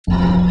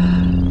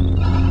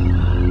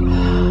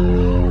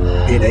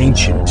In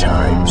ancient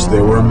times,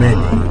 there were many.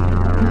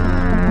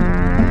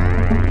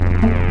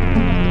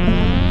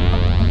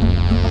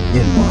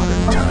 In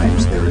modern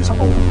times, there is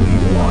only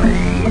one.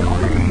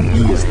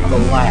 He is the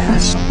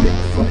last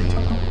Bigfoot.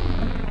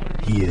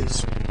 He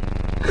is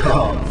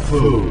Kung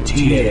Fu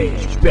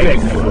Teenage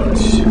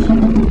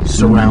Bigfoot.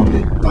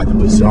 Surrounded by the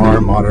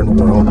bizarre modern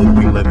world that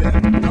we live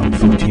in, Kung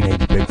Fu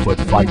Teenage Bigfoot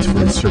fights for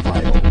his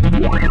survival.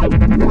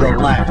 The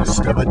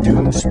last of a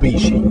doomed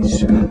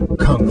species,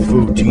 Kung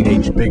Fu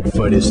Teenage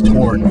Bigfoot is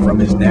torn from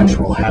his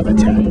natural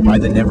habitat by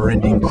the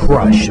never-ending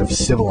crush of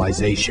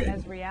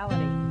civilization.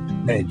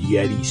 And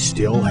yet he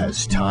still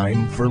has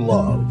time for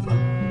love.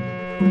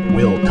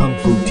 Will Kung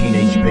Fu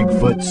Teenage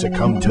Bigfoot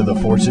succumb to the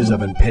forces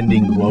of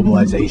impending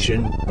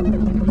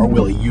globalization? Or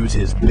will he use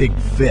his big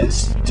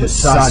fist to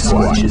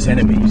Sasquatch his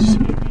enemies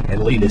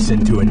and lead us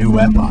into a new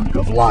epoch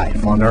of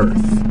life on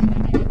Earth?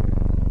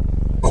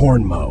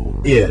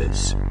 Cornmo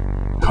is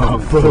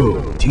Kung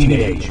Fu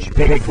Teenage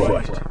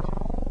Bigfoot.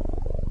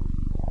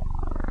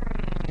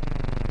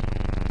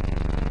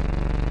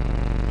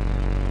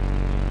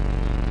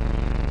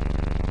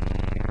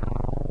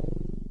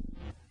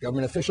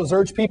 Government officials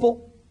urge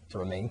people to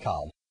remain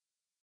calm.